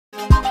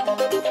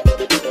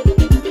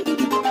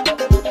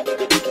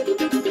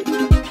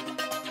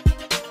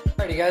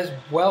guys,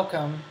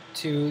 welcome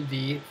to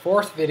the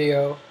fourth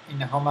video in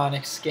the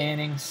harmonic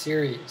scanning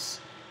series.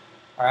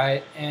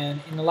 Alright,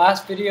 and in the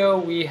last video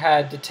we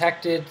had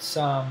detected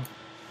some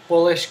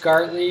bullish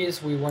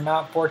Gartleys. We were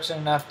not fortunate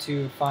enough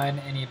to find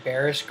any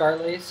bearish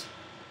Gartleys,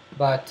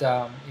 but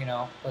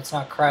let's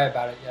not cry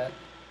about it yet.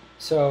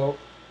 So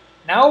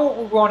now what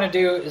we want to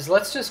do is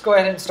let's just go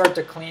ahead and start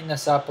to clean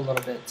this up a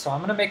little bit. So I'm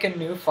going to make a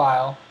new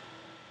file,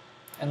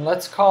 and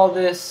let's call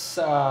this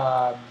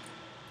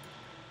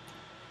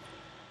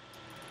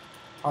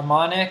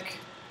harmonic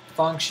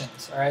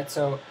functions. All right,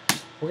 so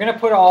we're going to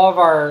put all of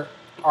our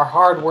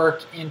hard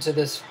work into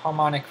this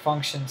harmonic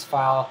functions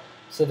file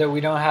so that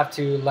we don't have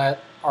to let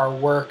our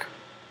work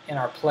and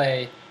our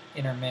play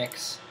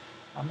intermix.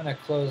 I'm going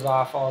to close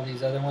off all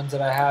these other ones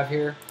that I have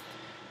here.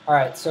 All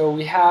right, so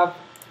we have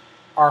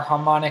our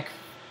harmonic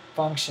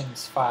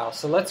functions file.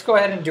 So let's go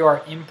ahead and do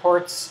our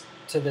imports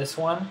to this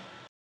one.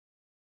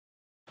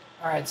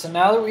 Alright, so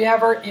now that we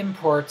have our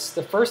imports,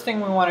 the first thing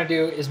we want to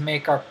do is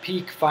make our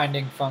peak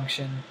finding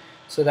function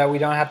so that we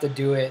don't have to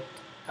do it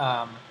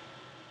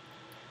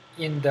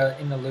in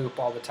the loop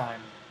all the time.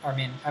 I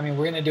mean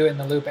we're going to do it in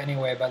the loop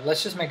anyway, but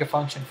let's just make a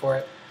function for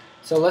it.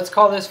 So let's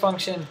call this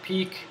function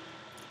peak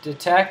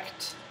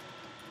detect,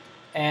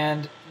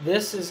 and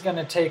this is going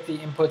to take the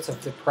inputs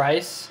of the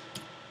price,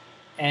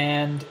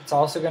 and it's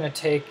also going to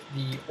take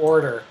the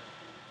order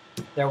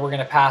that we're going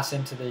to pass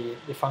into the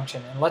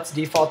function. And let's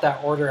default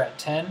that order at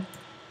 10.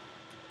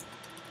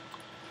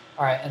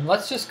 Alright, and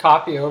let's just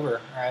copy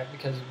over, alright,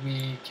 because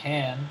we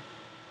can.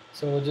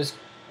 So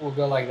we'll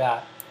go like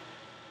that.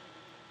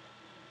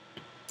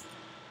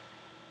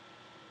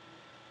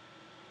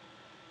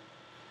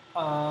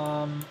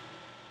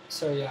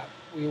 So yeah,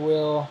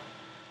 we'll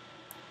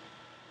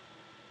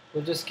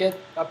just get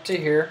up to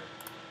here.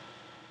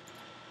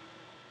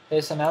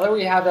 Okay, so now that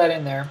we have that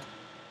in there,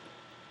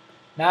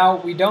 now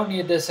we don't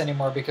need this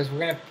anymore because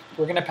we're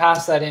gonna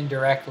pass that in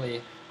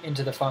directly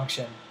into the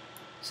function,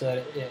 so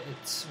that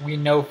we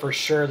know for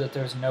sure that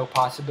there's no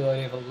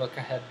possibility of a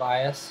look-ahead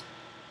bias.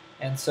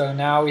 And so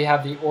now we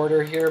have the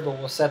order here, but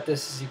we'll set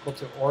this as equal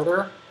to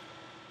order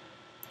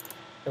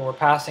that we're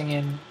passing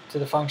in to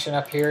the function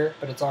up here,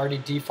 but it's already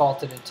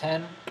defaulted at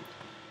 10.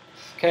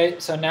 Okay,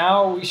 so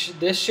now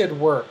this should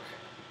work.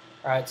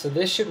 All right, so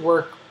this should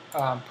work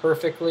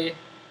perfectly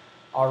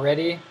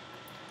already,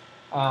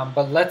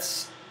 but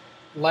let's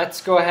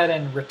go ahead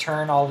and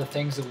return all the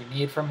things that we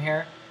need from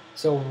here.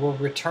 So we'll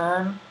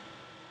return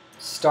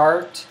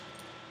start,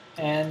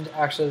 and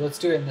actually let's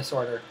do it in this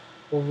order.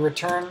 We'll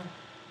return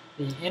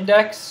the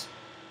index,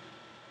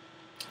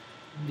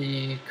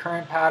 the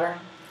current pattern,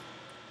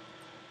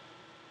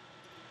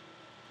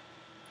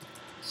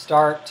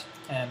 start,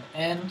 and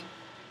end.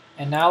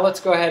 And now let's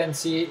go ahead and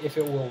see if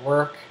it will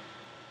work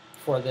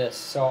for this.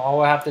 So all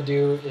we'll have to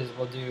do is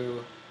we'll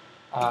do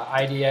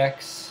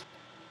IDX,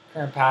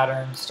 current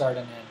pattern, start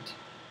and end.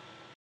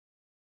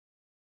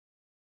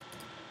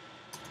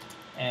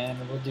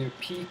 And we'll do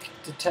peak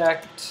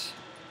detect,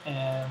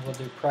 and we'll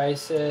do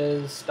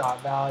prices,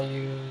 dot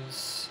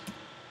values,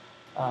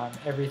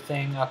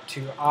 everything up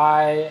to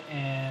I,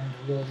 and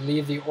we'll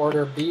leave the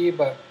order B,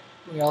 but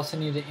we also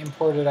need to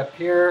import it up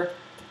here.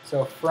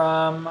 So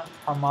from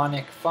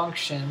harmonic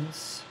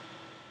functions,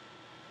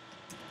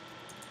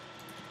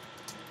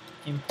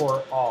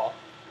 import all.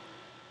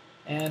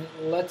 And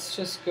let's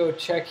just go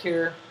check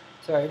here.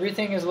 So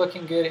everything is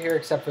looking good here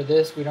except for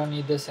this. We don't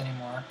need this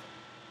anymore.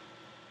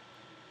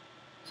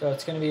 So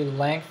it's going to be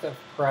length of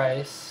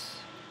price.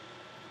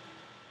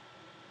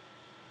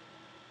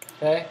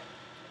 Okay,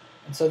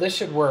 and so this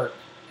should work.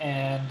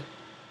 And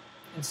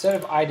instead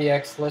of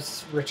IDX,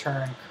 let's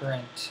return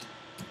current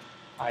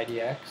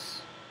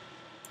IDX.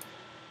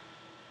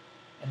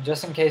 And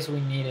just in case we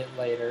need it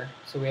later.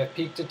 So we have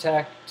peak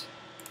detect,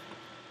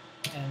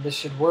 and this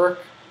should work.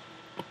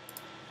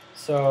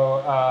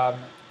 So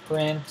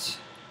print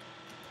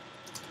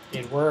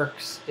it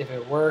works if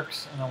it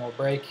works, and then we'll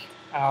break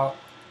out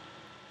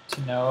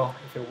to know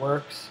if it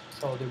works.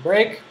 So we'll do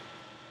break.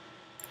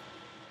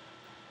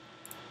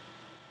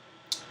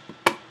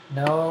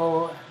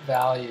 No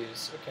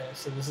values. Okay,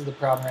 so this is the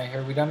problem right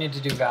here. We don't need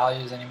to do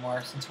values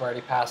anymore since we're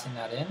already passing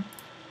that in.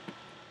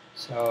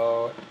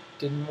 So it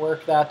didn't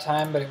work that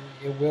time, but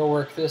it will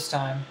work this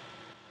time.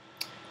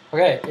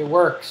 Okay, it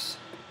works.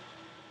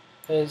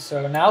 Okay,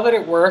 so now that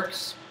it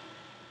works,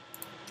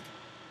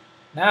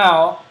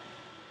 now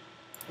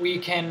we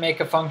can make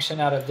a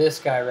function out of this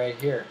guy right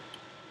here.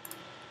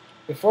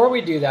 Before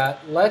we do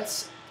that,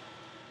 let's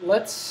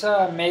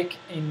make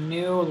a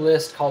new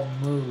list called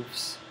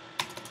moves,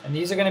 and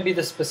these are going to be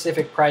the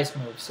specific price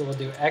moves. So we'll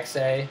do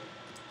XA,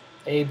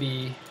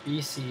 AB,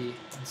 BC,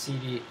 and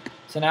CD.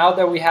 So now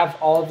that we have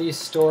all of these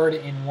stored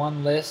in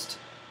one list,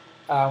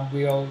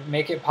 we'll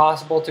make it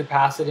possible to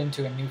pass it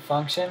into a new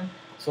function.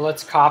 So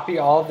let's copy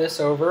all of this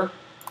over,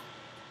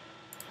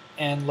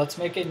 and let's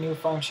make a new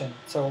function.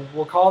 So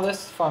we'll call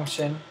this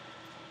function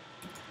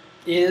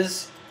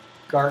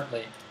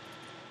isGartley.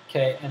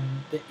 Okay,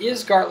 and the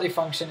isGartley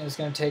function is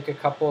going to take a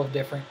couple of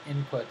different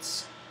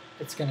inputs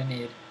it's going to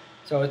need.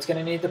 So it's going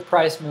to need the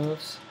price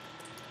moves,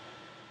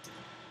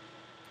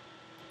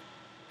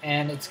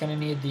 and it's going to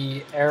need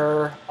the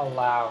error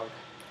allowed.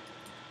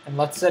 And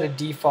let's set a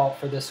default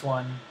for this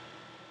one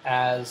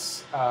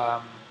as,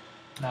 no,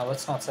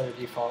 let's not set a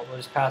default. We'll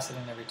just pass it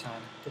in every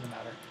time. Doesn't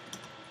matter.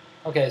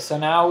 Okay, so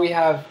now we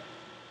have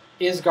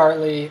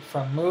isGartley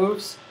from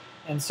moves.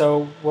 And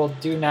so we'll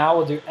do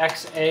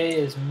XA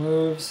is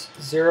moves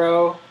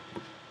 0.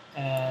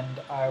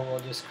 And I will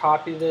just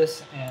copy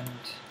this and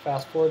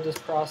fast forward this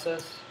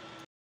process.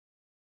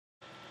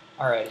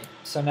 Alrighty,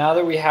 so now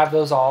that we have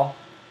those all,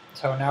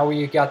 so now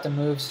we got the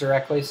moves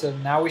directly, so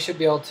now we should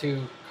be able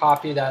to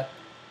copy that.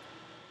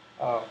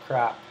 Oh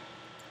crap.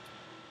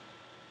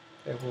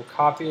 Okay, we'll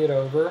copy it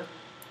over.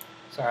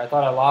 Sorry, I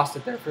thought I lost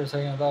it there for a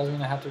second. I thought I was going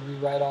to have to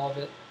rewrite all of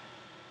it.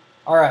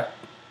 Alright,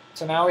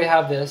 so now we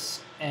have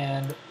this,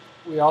 and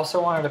we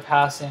also wanted to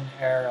pass in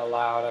error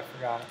allowed. I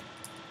forgot.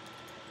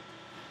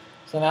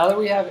 So now that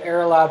we have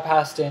error allowed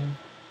passed in,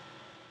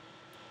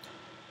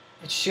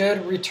 it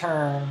should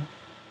return,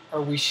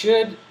 or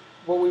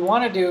what we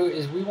want to do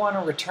is we want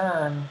to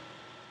return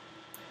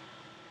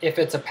if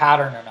it's a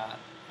pattern or not,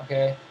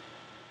 okay?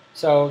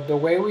 So the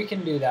way we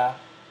can do that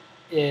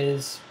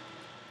is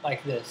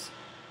like this.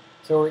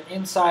 So we're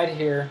inside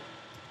here,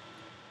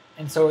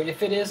 and so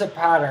if it is a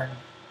pattern,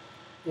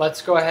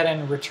 let's go ahead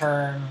and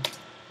return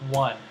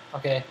 1,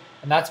 okay?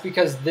 And that's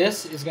because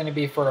this is going to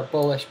be for a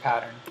bullish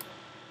pattern.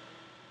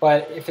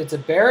 But if it's a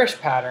bearish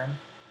pattern,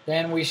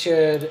 then we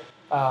should,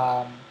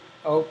 oh,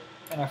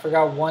 and I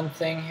forgot one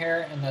thing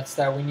here, and that's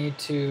that we need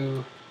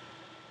to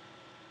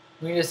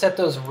set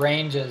those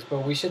ranges,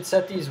 but we should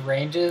set these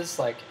ranges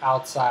like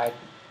outside,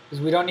 because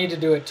we don't need to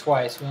do it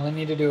twice. We only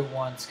need to do it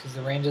once because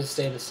the ranges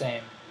stay the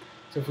same.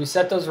 So if we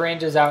set those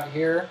ranges out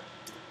here,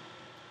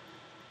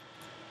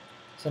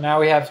 so now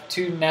we have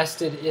 2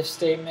 nested if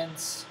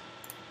statements,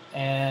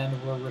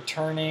 and we're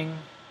returning,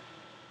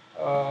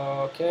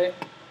 okay,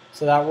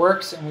 so that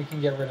works, and we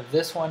can get rid of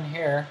this one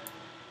here.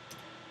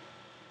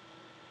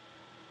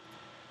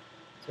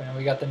 So now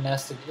we got the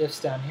nested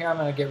ifs down here. I'm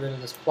going to get rid of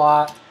this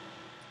plot,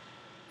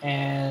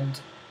 and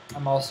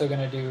I'm also going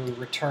to do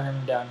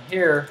return down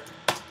here,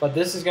 but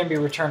this is going to be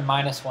return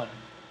 -1.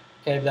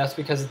 Okay, that's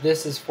because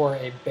this is for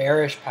a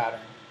bearish pattern.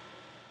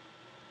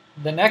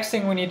 The next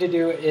thing we need to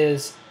do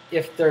is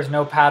if there's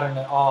no pattern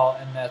at all,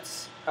 and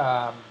that's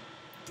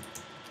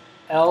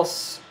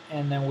else,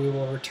 and then we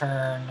will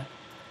return,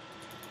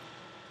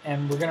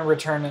 and we're going to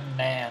return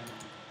nan.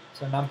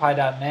 So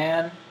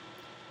numpy.nan,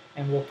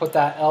 and we'll put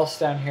that else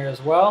down here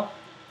as well.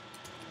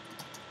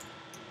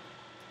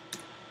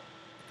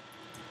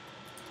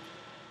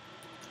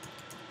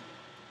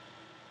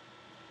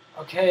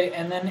 Okay,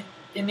 and then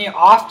in the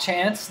off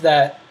chance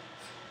that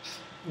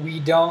we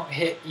don't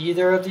hit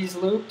either of these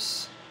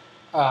loops,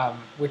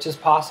 which is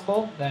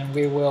possible, then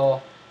we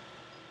will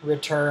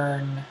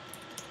return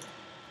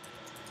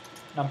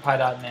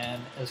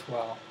numpy.nan as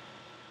well.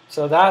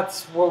 So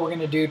that's what we're going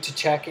to do to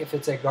check if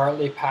it's a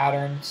Gartley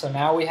pattern. So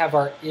now we have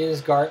our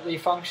isGartley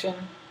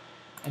function,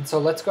 and so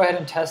let's go ahead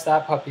and test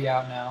that puppy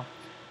out now.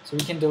 So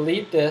we can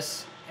delete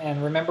this,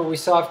 and remember we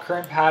still have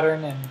current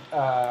pattern and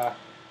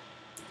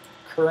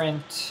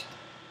current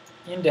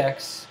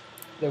index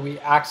that we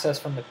access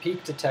from the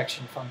peak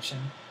detection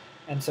function.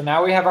 And so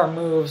now we have our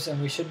moves,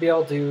 and we should be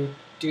able to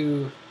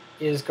do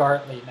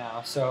isGartley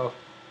now. So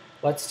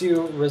let's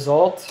do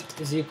result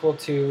is equal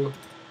to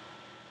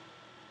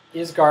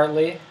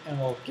isGartley, and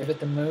we'll give it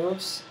the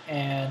moves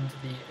and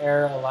the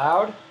error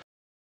allowed.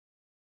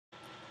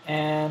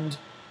 And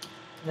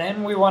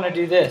then we want to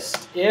do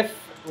this. If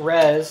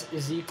res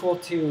is equal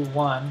to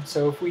 1,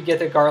 so if we get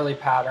the Gartley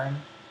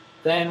pattern,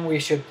 then we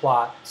should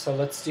plot. So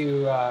let's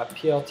do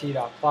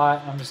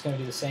plt.plot, and I'm just going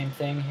to do the same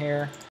thing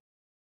here.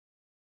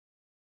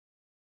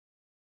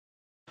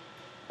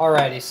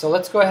 Alrighty, so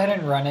let's go ahead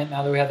and run it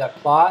now that we have that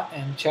plot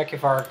and check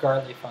if our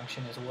Gartley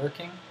function is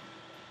working.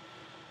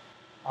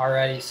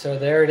 Alrighty, so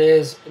there it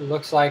is. It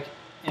looks like,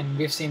 and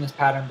we've seen this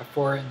pattern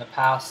before in the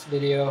past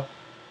video,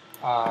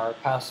 or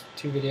past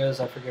 2 videos,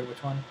 I forget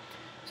which one.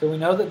 So we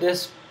know that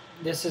this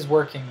is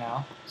working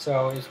now.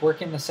 So it's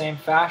working the same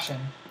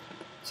fashion.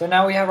 So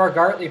now we have our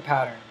Gartley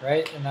pattern,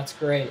 right? And that's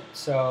great.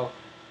 So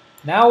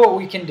now what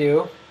we can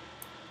do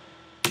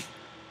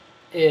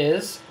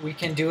is we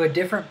can do a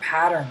different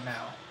pattern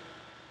now.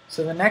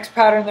 So the next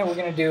pattern that we're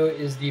going to do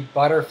is the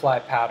butterfly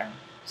pattern.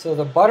 So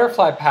the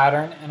butterfly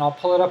pattern, and I'll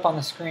pull it up on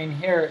the screen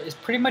here, is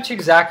pretty much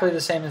exactly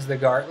the same as the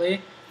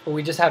Gartley, but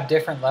we just have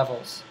different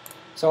levels.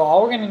 So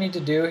all we're going to need to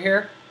do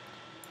here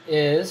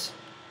is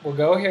we'll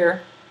go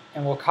here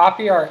and we'll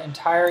copy our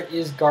entire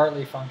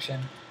isGartley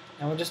function,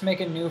 and we'll just make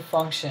a new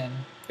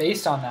function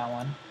based on that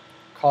one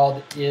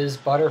called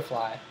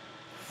isButterfly.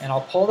 And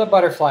I'll pull the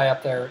butterfly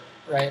up there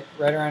right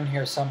around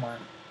here somewhere.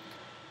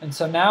 And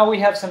so now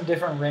we have some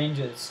different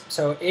ranges.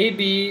 So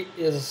AB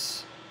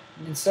is,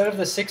 instead of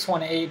the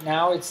 618,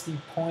 now it's the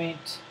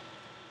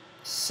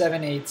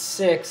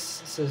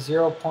 0.786, so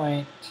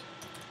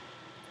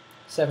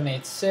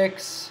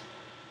 0.786,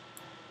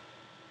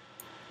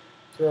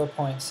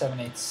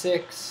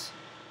 0.786,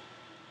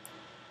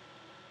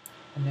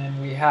 And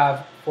then we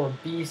have for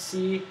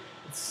BC,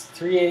 it's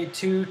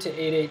 382 to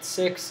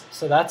 886,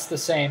 so that's the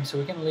same, so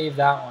we can leave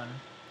that one.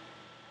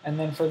 And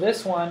then for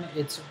this one,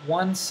 it's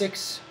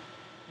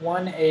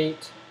 1618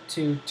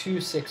 to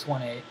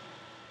 2618.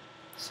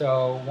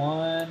 So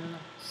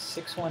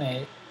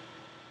 1618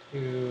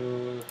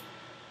 to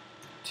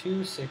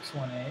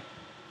 2618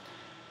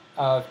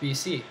 of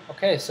BC.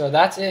 Okay, so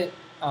that's it.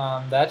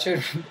 That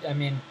should, I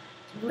mean,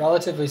 it's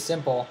relatively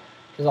simple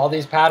because all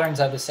these patterns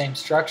have the same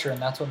structure,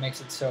 and that's what makes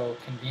it so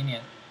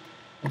convenient.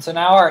 And so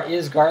now our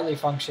isGartley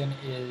function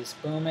is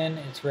booming,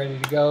 it's ready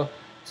to go.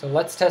 So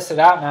let's test it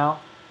out now.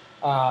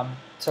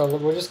 So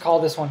we'll just call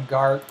this one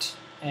Gart,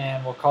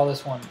 and we'll call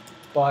this one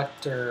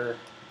Butter.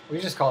 We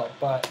just call it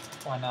But.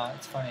 Why not?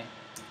 It's funny.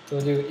 So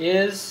we'll do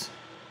is,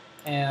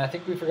 and I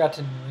think we forgot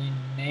to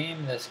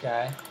rename this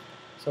guy.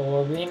 So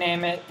we'll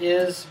rename it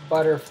is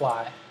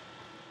Butterfly.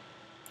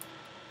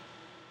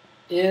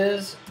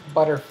 Is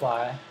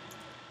Butterfly.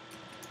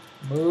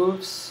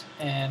 Moves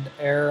and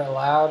error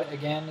allowed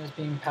again is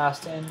being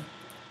passed in.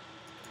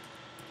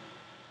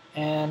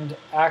 And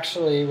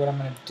actually what I'm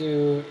going to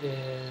do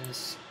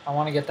is I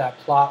want to get that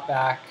plot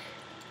back.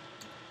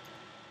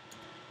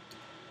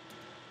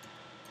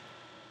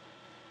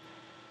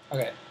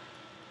 Okay.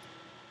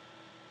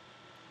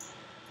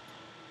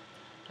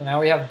 So now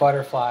we have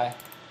butterfly.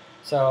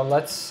 So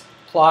let's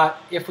plot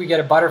if we get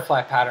a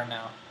butterfly pattern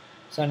now.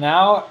 So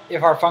now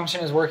if our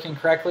function is working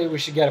correctly, we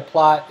should get a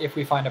plot if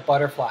we find a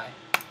butterfly.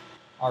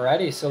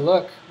 Alrighty, so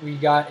look, we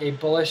got a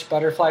bullish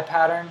butterfly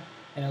pattern,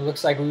 and it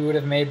looks like we would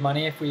have made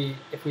money if we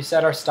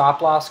set our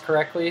stop loss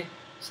correctly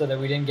so that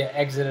we didn't get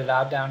exited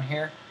out down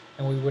here,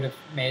 and we would have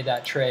made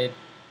that trade.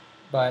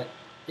 But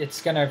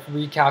it's going to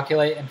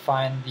recalculate and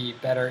find the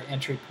better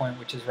entry point,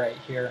 which is right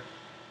here.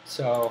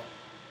 So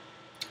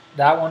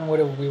that one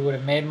we would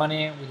have made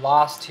money. We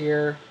lost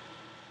here,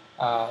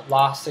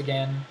 lost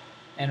again,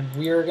 and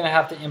we're going to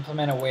have to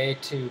implement a way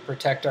to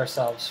protect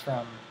ourselves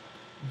from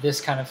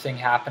this kind of thing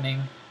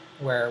happening,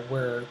 where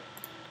we're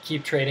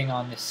keep trading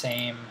on the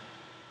same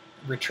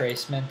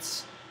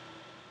retracements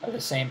or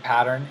the same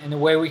pattern. And the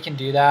way we can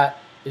do that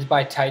is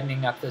by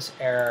tightening up this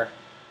error.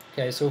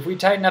 Okay, so if we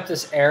tighten up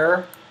this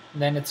error,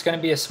 then it's going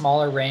to be a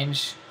smaller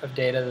range of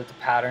data that the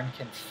pattern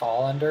can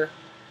fall under.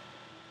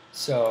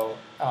 So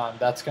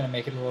that's going to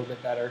make it a little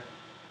bit better.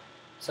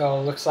 So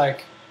it looks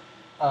like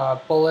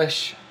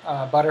bullish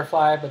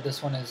butterfly, but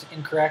this one is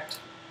incorrect.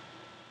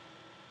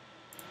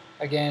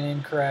 Again,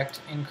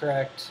 incorrect,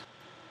 incorrect.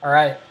 All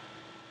right,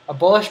 a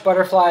bullish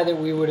butterfly that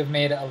we would have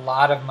made a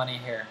lot of money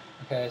here.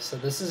 Okay, so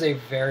this is a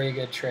very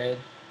good trade.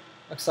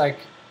 Looks like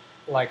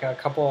a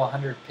couple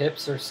hundred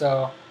pips or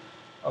so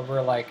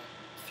over like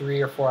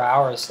 3 or 4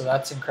 hours, so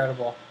that's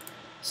incredible.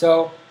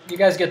 So you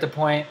guys get the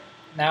point.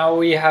 Now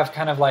we have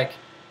kind of like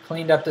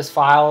cleaned up this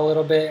file a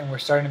little bit, and we're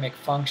starting to make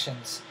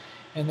functions.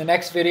 In the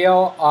next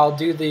video, I'll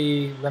do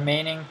the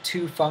remaining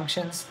 2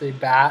 functions, the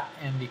bat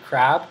and the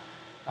crab.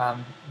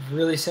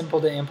 Really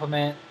simple to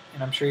implement,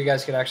 and I'm sure you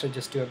guys could actually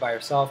just do it by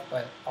yourself,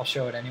 but I'll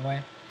show it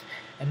anyway.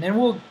 And then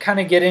we'll kind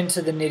of get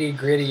into the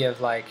nitty-gritty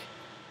of like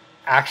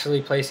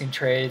actually placing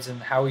trades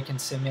and how we can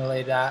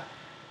simulate that,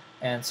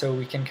 and so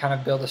we can kind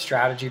of build a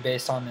strategy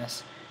based on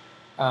this.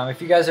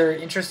 If you guys are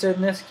interested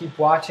in this, keep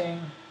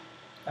watching.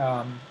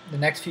 The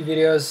next few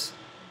videos,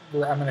 I'm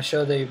going to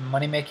show the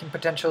money-making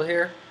potential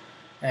here,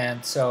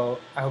 and so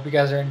I hope you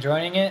guys are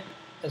enjoying it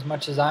as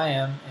much as I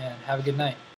am, and have a good night.